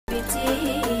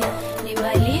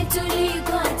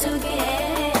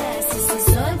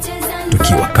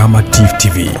kama TIFF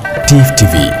TV. TIFF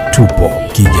TV tupo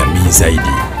kijamii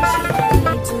zaidi.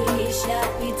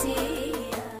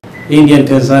 India and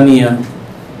Tanzania,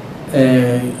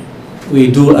 we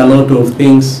do a lot of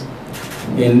things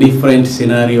in different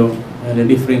scenario and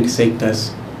different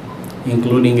sectors,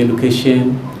 including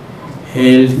education,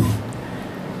 health,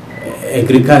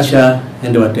 agriculture,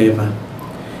 and whatever.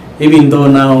 Even though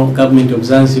now government of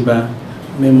Zanzibar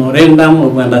memorandum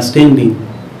of understanding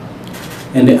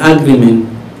and the agreement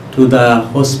to the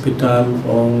hospital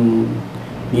on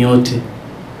Miote.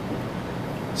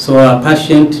 So our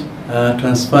patient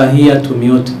transfer here to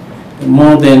Miote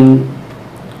more than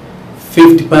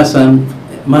 50%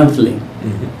 monthly.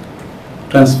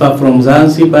 Transfer from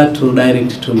Zanzibar to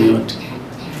direct to Miote.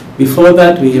 Before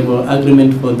that, we have an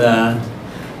agreement for the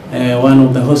one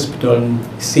of the hospital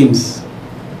SIMS.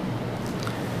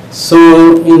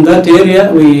 So in that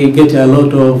area, we get a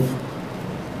lot of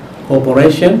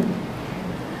cooperation,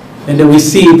 and we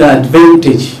see the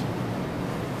advantage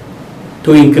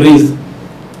to increase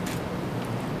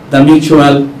the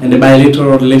mutual and the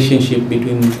bilateral relationship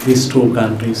between these two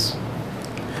countries.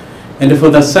 And for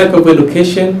the sake of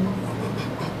education,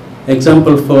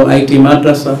 example for IT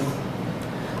madrasa,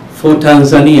 for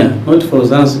Tanzania, not for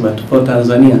Zanzibar, for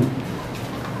Tanzania,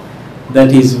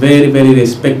 that is very, very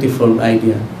respectful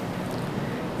idea.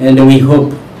 And we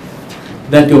hope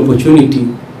that the opportunity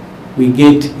we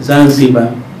get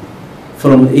Zanzibar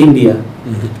from India,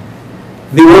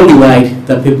 the worldwide,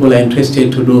 the people are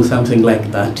interested to do something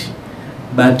like that.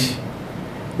 But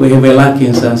we have a lack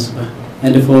in Zanzibar.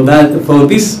 And for that, for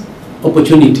this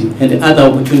opportunity and the other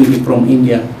opportunity from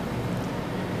India,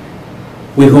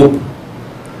 we hope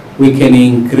we can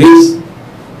increase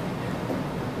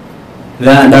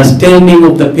the understanding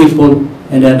of the people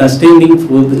and the understanding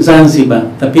for Zanzibar,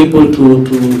 the people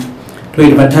to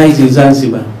advertise in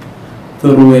Zanzibar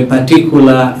through a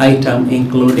particular item,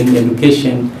 including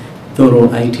education through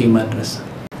IT madrasa.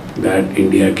 That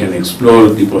India can explore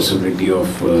the possibility of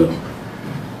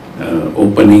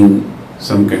opening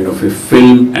some kind of a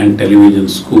film and television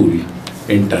school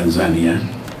in Tanzania.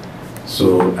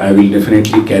 So I will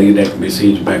definitely carry that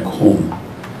message back home.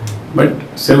 But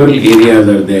several areas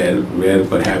are there where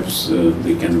perhaps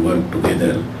we can work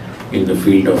together in the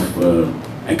field of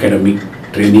academic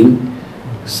training,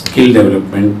 skill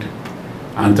development,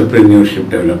 entrepreneurship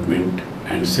development,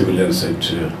 and similar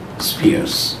such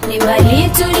spheres.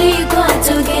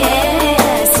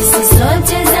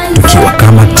 Tukiwa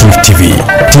kama TIFF TV,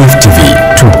 TIFF TV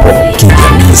tupo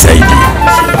kijamii zaidi.